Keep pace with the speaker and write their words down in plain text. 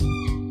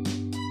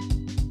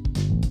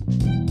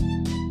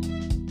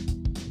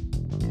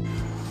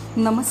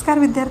नमस्कार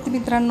विद्यार्थी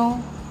मित्रांनो,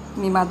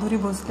 मी माधुरी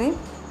भोसले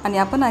आणि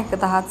आपण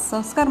ऐकत आहात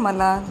संस्कार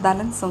मला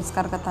दालन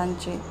संस्कार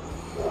कथांचे.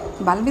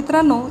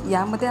 बालमित्रांनो,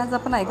 यामध्ये आज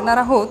आपण ऐकणार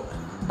आहोत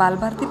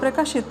बालभारती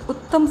प्रकाशित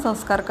उत्तम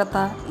संस्कार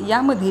कथा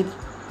यामधील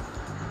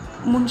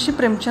मुंशी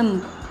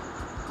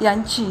प्रेमचंद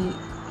यांची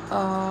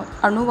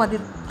अनुवादित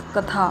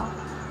कथा,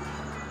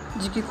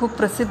 जी की खूप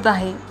प्रसिद्ध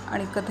आहे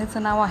आणि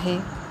कथेचं नाव आहे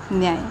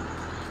न्याय.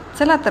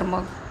 चला तर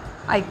मग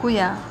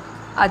ऐकूया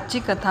आजची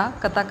कथा.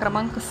 कथा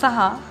क्रमांक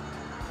 6,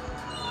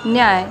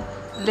 न्याय.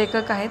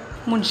 लेखक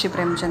आहेत मुंशी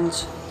प्रेमचंद.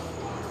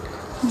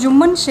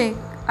 जुम्मन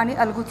शेख आणि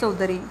अलगू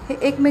चौधरी हे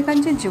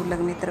एकमेकांचे जिवलग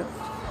मित्र.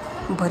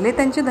 भले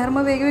त्यांचे धर्म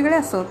वेगवेगळे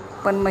असोत,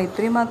 पण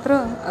मैत्री मात्र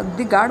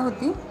अगदी गाढ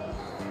होती.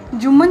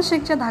 जुम्मन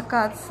शेखच्या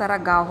धाकात सारा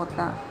गाव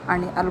होता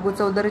आणि अलगू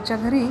चौधरीच्या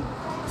घरी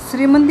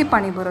श्रीमंती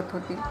पाणी भरत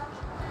होती.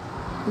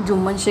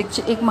 जुम्मन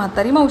शेखची एक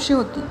म्हातारी मावशी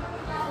होती.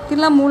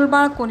 तिला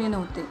मूलबाळ कोणी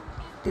नव्हते.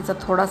 तिचा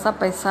थोडासा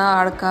पैसा,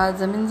 अडका,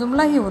 जमीन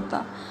जुमलाही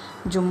होता.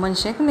 जुम्मन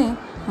शेखने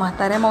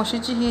म्हाताऱ्या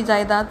मावशीची ही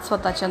जायदाद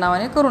स्वतःच्या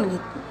नावाने करून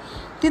घेतली.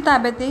 ती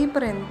ताब्यात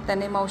येईपर्यंत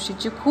त्याने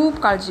मावशीची खूप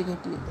काळजी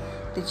घेतली,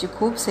 तिची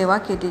खूप सेवा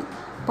केली.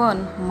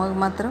 पण मग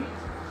मात्र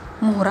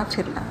मोहरा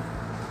फिरला.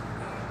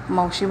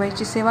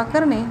 मावशीबाईची सेवा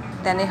करणे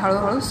त्याने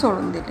हळूहळू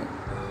सोडून दिले.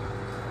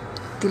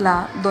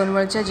 तिला 2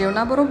 वेळच्या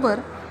जेवणाबरोबर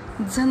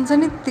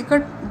झणझणीत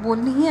तिखट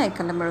बोलणेही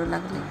ऐकायला मिळू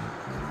लागली.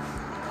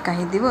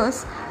 काही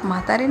दिवस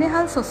म्हातारीने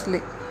हाल सोसले,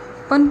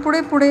 पण पुढे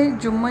पुढे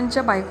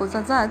जुम्मनच्या बायकोचा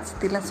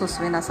जाच तिला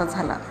सोसवेनासा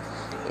झाला.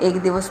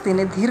 एक दिवस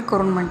तिने धीर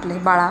करून म्हटले,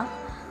 बाळा,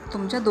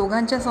 तुमच्या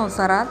दोघांच्या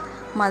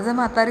संसारात माझं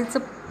म्हातारीचं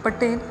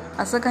पटेल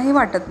असं काही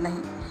वाटत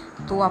नाही.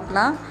 तू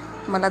आपला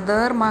मला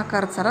दरमहा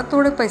खर्चाला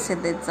थोडे पैसे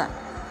देत जा,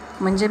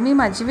 म्हणजे मी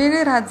माझी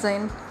वेगळी राहत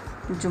जाईन.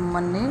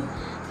 जुम्मनने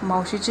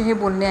मावशीचे हे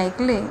बोलणे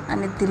ऐकले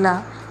आणि तिला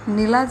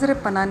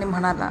निलाजरेपणाने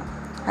म्हणाला,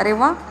 अरे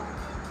वा,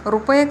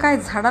 रुपये काय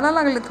झाडाला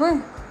लागलेत होय.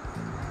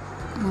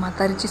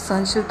 म्हातारीची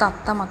सहनशीलता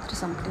आत्ता मात्र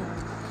संपली.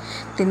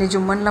 तिने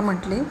जुम्मनला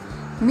म्हटले,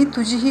 मी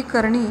तुझी ही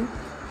करणी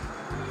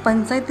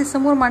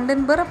पंचायतीसमोर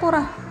मांडेन बरं पोरा.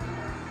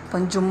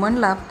 पण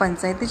जुम्मनला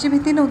पंचायतीची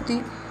भीती नव्हती.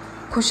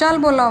 खुशाल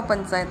बोलावं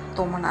पंचायत,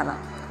 तो म्हणाला,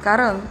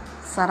 कारण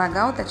सारा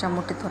गाव त्याच्या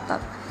मुठीत होता.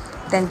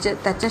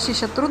 त्याच्याशी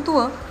शत्रुत्व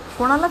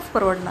कोणालाच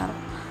परवडणार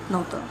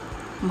नव्हतं.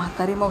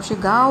 म्हातारी मावशी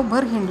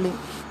गावभर हिंडली.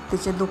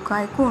 तिचे दुःख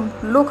ऐकून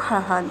लोक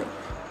हळहळले,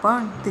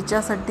 पण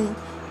तिच्यासाठी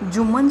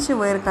जुम्मनशी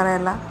वैर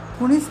करायला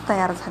कुणीच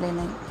तयार झाले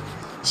नाही.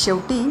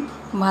 शेवटी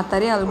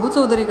म्हातारी अलगू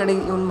चौधरीकडे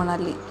येऊन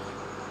म्हणाली,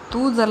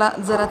 तू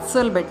जरा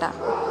चल बेटा,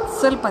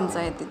 चल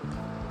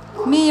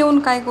पंचायतीत. मी येऊन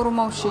काय करू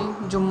मावशी?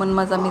 जुम्मन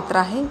माझा मित्र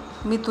आहे,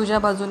 मी तुझ्या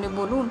बाजूने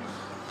बोलून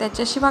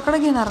त्याच्याशी वाकडं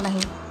घेणार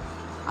नाही.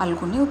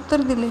 अलगूने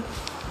उत्तर दिले.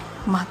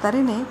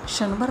 म्हातारीने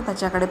क्षणभर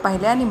त्याच्याकडे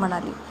पाहिले आणि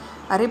म्हणाली,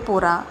 अरे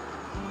पोरा,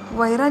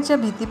 वैराच्या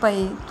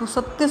भीतीपायी तू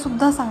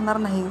सत्यसुद्धा सांगणार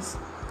नाहीस.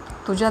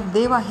 तुझ्यात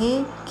देव आहे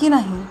की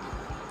नाही?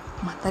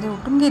 म्हातारी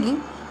उठून गेली,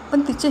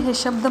 पण तिचे हे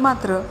शब्द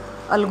मात्र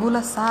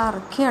अलगूला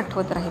सारखे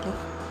आठवत राहिले.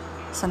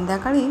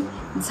 संध्याकाळी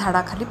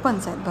झाडाखाली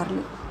पंचायत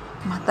भरली.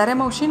 म्हाताऱ्या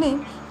मावशीने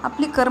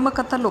आपली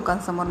कर्मकथा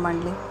लोकांसमोर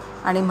मांडली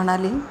आणि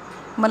म्हणाली,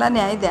 मला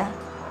न्याय द्या,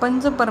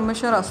 पंच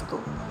परमेश्वर असतो,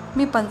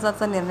 मी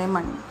पंचाचा निर्णय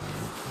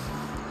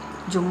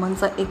मांडला.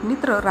 जुम्मनचा एक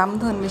मित्र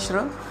रामधन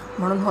मिश्र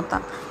म्हणून होता.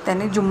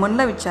 त्याने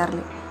जुम्मनला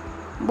विचारले,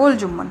 बोल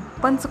जुम्मन,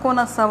 पंच कोण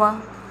असावा?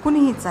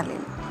 कुणीही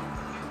चालेल.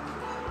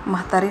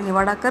 म्हातारी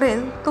निवाडा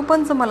करेल तो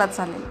पंच मला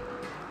चालेल,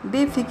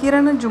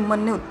 बेफिकिरानं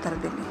जुम्मनने उत्तर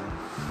दिले.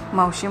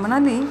 मावशी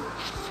म्हणाली,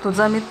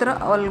 तुझा मित्र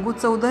अलगू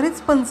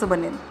चौधरीच पंच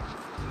बनेल.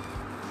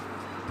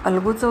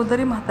 अलगू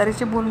चौधरी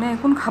म्हातारीचे बोलणे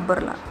ऐकून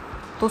घाबरला.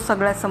 तो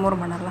सगळ्यासमोर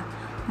म्हणाला,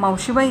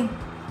 मावशीबाई,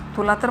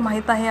 तुला तर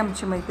माहीत आहे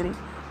आमची मैत्री,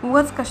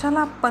 उगाच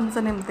कशाला पंच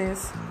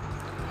नेमतेस?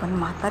 पण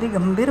म्हातारी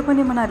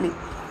गंभीरपणे म्हणाली,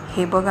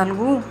 हे बघ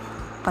अलगू,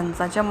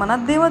 पंचाच्या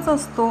मनात देवच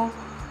असतो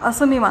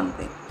असं मी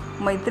मानते.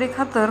 मैत्री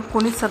खातर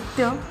कोणी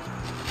सत्य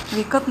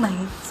विकत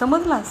नाही,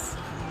 समजलास?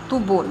 तू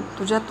बोल,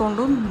 तुझ्या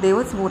तोंडून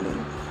देवच बोलेल.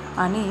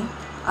 आणि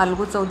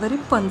अलगू चौधरी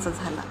पंच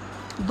झाला.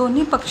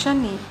 दोन्ही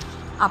पक्षांनी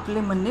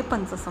आपले म्हणणे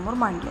पंचासमोर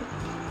मांडले.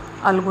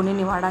 अलगूने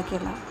निवाडा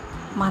केला.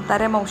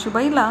 म्हाताऱ्या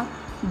मावशीबाईला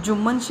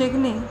जुम्मन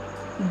शेखने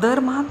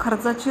दरमहा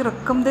खर्चाची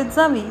रक्कम देत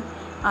जावी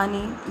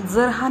आणि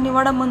जर हा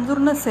निवाडा मंजूर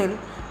नसेल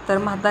तर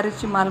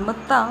म्हातारीची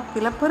मालमत्ता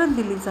तिला परत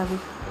दिली जावी.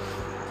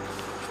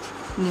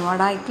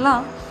 निवाडा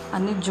ऐकला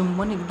आणि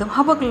जुम्मन एकदम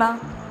हबकला.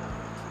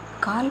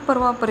 काल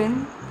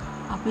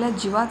परवापर्यंत आपल्या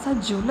जीवाचा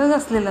जिवलग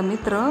असलेला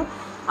मित्र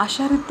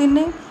अशा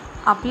रीतीने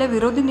आपल्या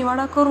विरोधी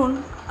निवाडा करून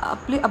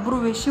आपली अब्रू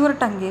वेशीवर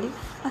टांगेल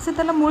असे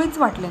त्याला मुळीच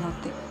वाटले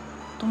नव्हते.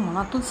 तो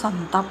मनातून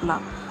संतापला.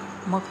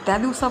 मग त्या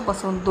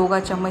दिवसापासून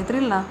दोघांच्या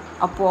मैत्रीला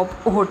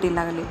आपोआप ओहोटी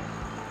लागली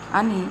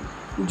आणि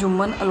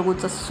जुम्मन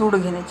अलगूचा सूड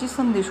घेण्याची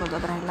संधी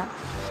शोधत राहिला.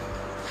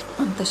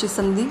 पण तशी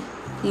संधी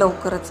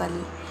लवकरच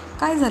आली.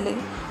 काय झाले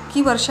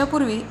की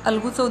वर्षापूर्वी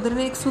अलगू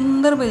चौधरीने एक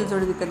सुंदर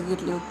बैलजोडी विकत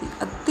घेतली होती.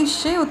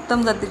 अतिशय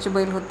उत्तम जातीचे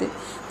बैल होते.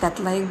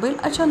 त्यातला एक बैल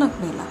अचानक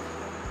मेला.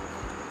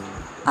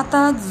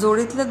 आता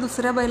जोडीतल्या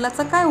दुसऱ्या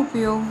बैलाचा काय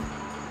उपयोग?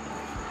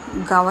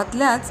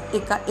 गावातल्याच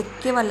एका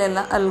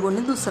एक्केवाल्याला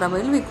अलगूने दुसरा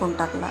बैल विकून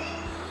टाकला.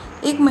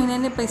 1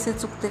 महिन्याने पैसे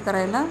चुकते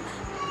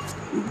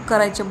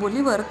करायच्या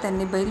बोलीवर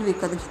त्यांनी बैल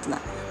विकत घेतला.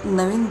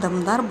 नवीन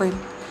दमदार बैल.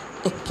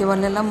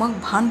 एक्केवाल्याला मग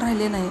भान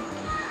राहिले नाही.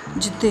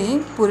 जिथे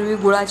पूर्वी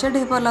गुळाच्या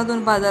ढेपा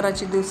लादून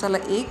बाजाराची दिवसाला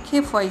 1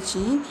 खेप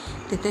व्हायची,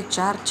 तिथे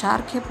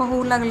 4 खेपा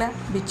होऊ लागल्या.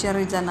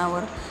 बिचारी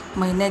जनावर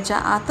महिन्याच्या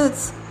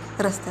आतच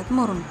रस्त्यात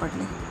मरून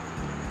पडले.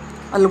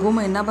 अलगू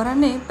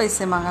महिनाभराने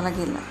पैसे मागायला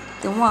गेला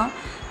तेव्हा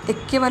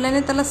एक्केवाल्याने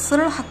त्याला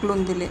सरळ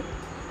हाकलून दिले.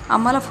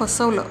 आम्हाला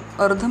फसवलं,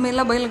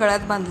 अर्धमेला बैल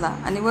गळ्यात बांधला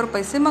आणि वर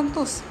पैसे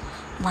मागतोस.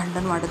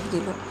 भांडण वाढत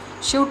गेलं.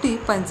 शेवटी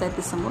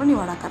पंचायतीसमोर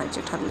निवाडा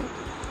करायचे ठरले.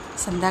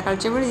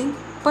 संध्याकाळच्या वेळी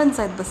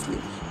पंचायत बसली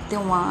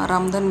तेव्हा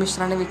रामधन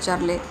मिश्राने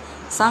विचारले,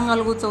 सांग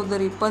अलगू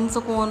चौधरी, पंच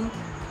कोण?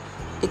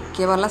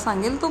 एक्केवाला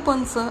सांगेल तो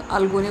पंच,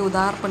 अलगूने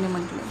उदारपणे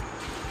म्हटले.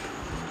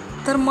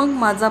 तर मग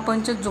माझा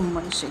पंच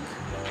जुम्मन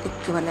शेख,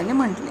 एक्केवाल्याने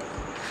म्हटले.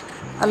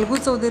 अलगू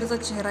चौधरीचा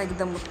चेहरा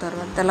एकदम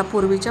उतरला. त्याला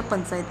पूर्वीच्या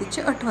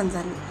पंचायतीची आठवण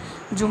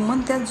झाली.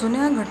 जुम्मन त्या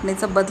जुन्या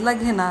घटनेचा बदला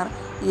घेणार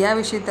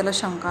याविषयी त्याला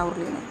शंका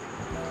उरली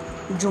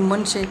नाही.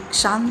 जुम्मन शेख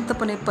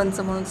शांतपणे पंच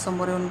म्हणून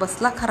समोर येऊन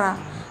बसला खरा,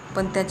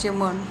 पण त्याचे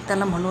मन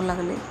त्याला म्हणू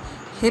लागले,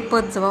 हे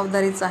पद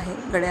जबाबदारीचं आहे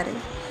गड्या रे.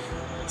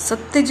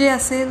 सत्य जे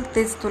असेल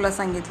तेच तुला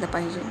सांगितलं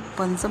पाहिजे.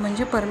 पंच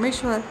म्हणजे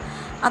परमेश्वर.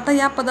 आता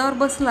या पदावर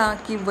बसला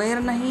की वैर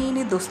नाही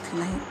आणि दोस्ती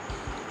नाही.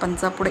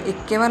 पंचापुढे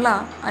एक्केवाला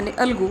आणि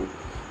अलगू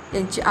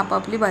यांची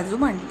आपापली बाजू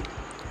मांडली.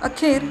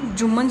 अखेर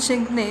जुम्मन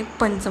शेखने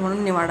पंच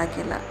म्हणून निवाडा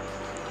केला.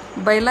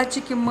 बैलाची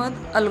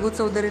किंमत अलगू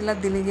चौधरीला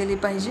दिली गेली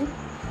पाहिजे.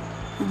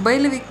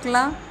 बैल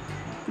विकला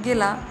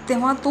गेला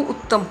तेव्हा तो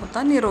उत्तम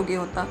होता, निरोगी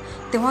होता.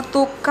 तेव्हा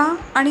तो का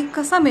आणि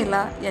कसा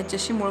मेला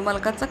याच्याशी मूळ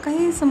मालकाचा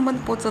काही संबंध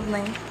पोचत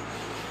नाही.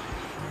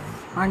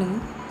 आणि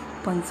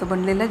पंच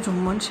बनलेल्या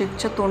जुम्मन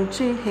शेखच्या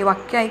तोंडचे हे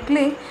वाक्य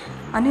ऐकले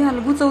आणि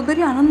अलगू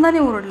चौधरी आनंदाने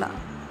ओरडला,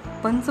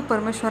 पंच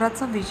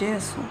परमेश्वराचा विजय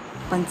असो.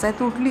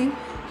 पंचायत उठली.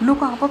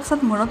 लोक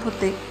आपापसात म्हणत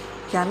होते,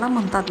 याला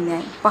म्हणतात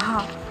न्याय. पहा,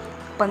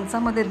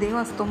 पंचामध्ये देव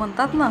असतो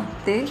म्हणतात ना,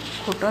 ते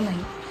खोटं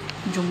नाही.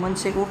 जुम्मन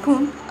शेख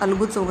उठून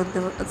अलगू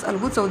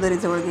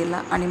चौधरीजवळ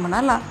गेला आणि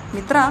म्हणाला,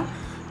 मित्रा,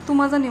 तू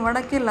माझा निवाडा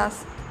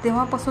केलास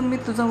तेव्हापासून मी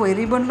तुझा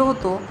वैरी बनलो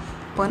होतो,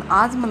 पण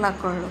आज मला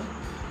कळलं,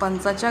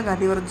 पंचाच्या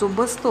गादीवर जो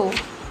बसतो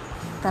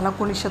त्याला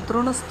कोणी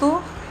शत्रू नसतो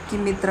की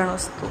मित्र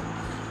नसतो.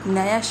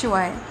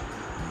 न्यायाशिवाय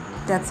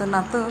त्याचं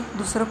नातं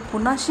दुसरं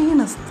कुणाशीही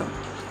नसतं.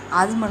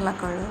 आज मला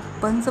कळलं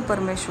पंच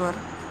परमेश्वर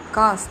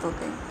का असतो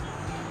ते.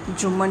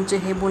 जुम्मनचे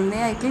हे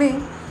बोलणे ऐकले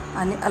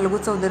आणि अलगू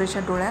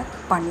चौधरीच्या डोळ्यात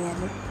पाणी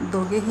आले.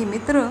 दोघेही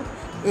मित्र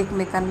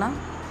एकमेकांना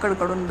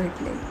कडकडून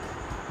भेटले.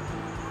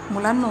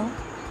 मुलांनो,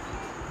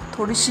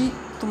 थोडीशी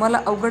तुम्हाला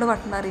अवघड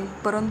वाटणारी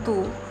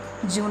परंतु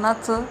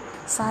जीवनाचं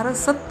सारं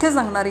सत्य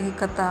सांगणारी ही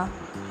कथा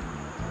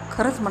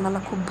खरंच मनाला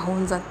खूप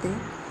भावून जाते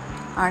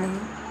आणि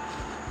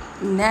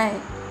न्याय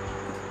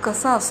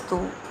कसा असतो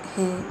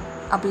हे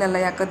आपल्याला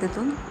या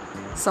कथेतून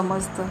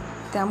समजतं.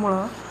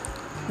 त्यामुळं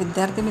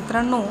विद्यार्थी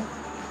मित्रांनो,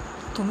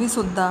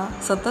 तुम्हीसुद्धा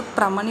सतत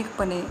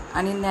प्रामाणिकपणे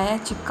आणि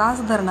न्यायाची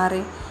कास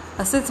धरणारे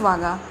असेच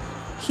वागा.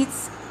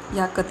 हीच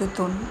या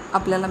कथेतून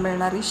आपल्याला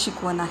मिळणारी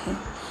शिकवण आहे.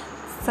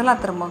 चला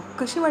तर मग,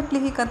 कशी वाटली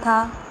ही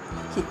कथा?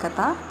 ही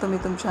कथा तुम्ही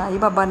तुमच्या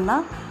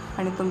आईबाबांना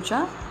आणि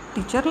तुमच्या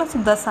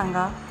टीचरलासुद्धा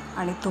सांगा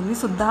आणि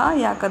तुम्हीसुद्धा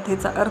या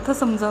कथेचा अर्थ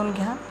समजावून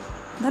घ्या.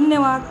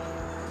 धन्यवाद.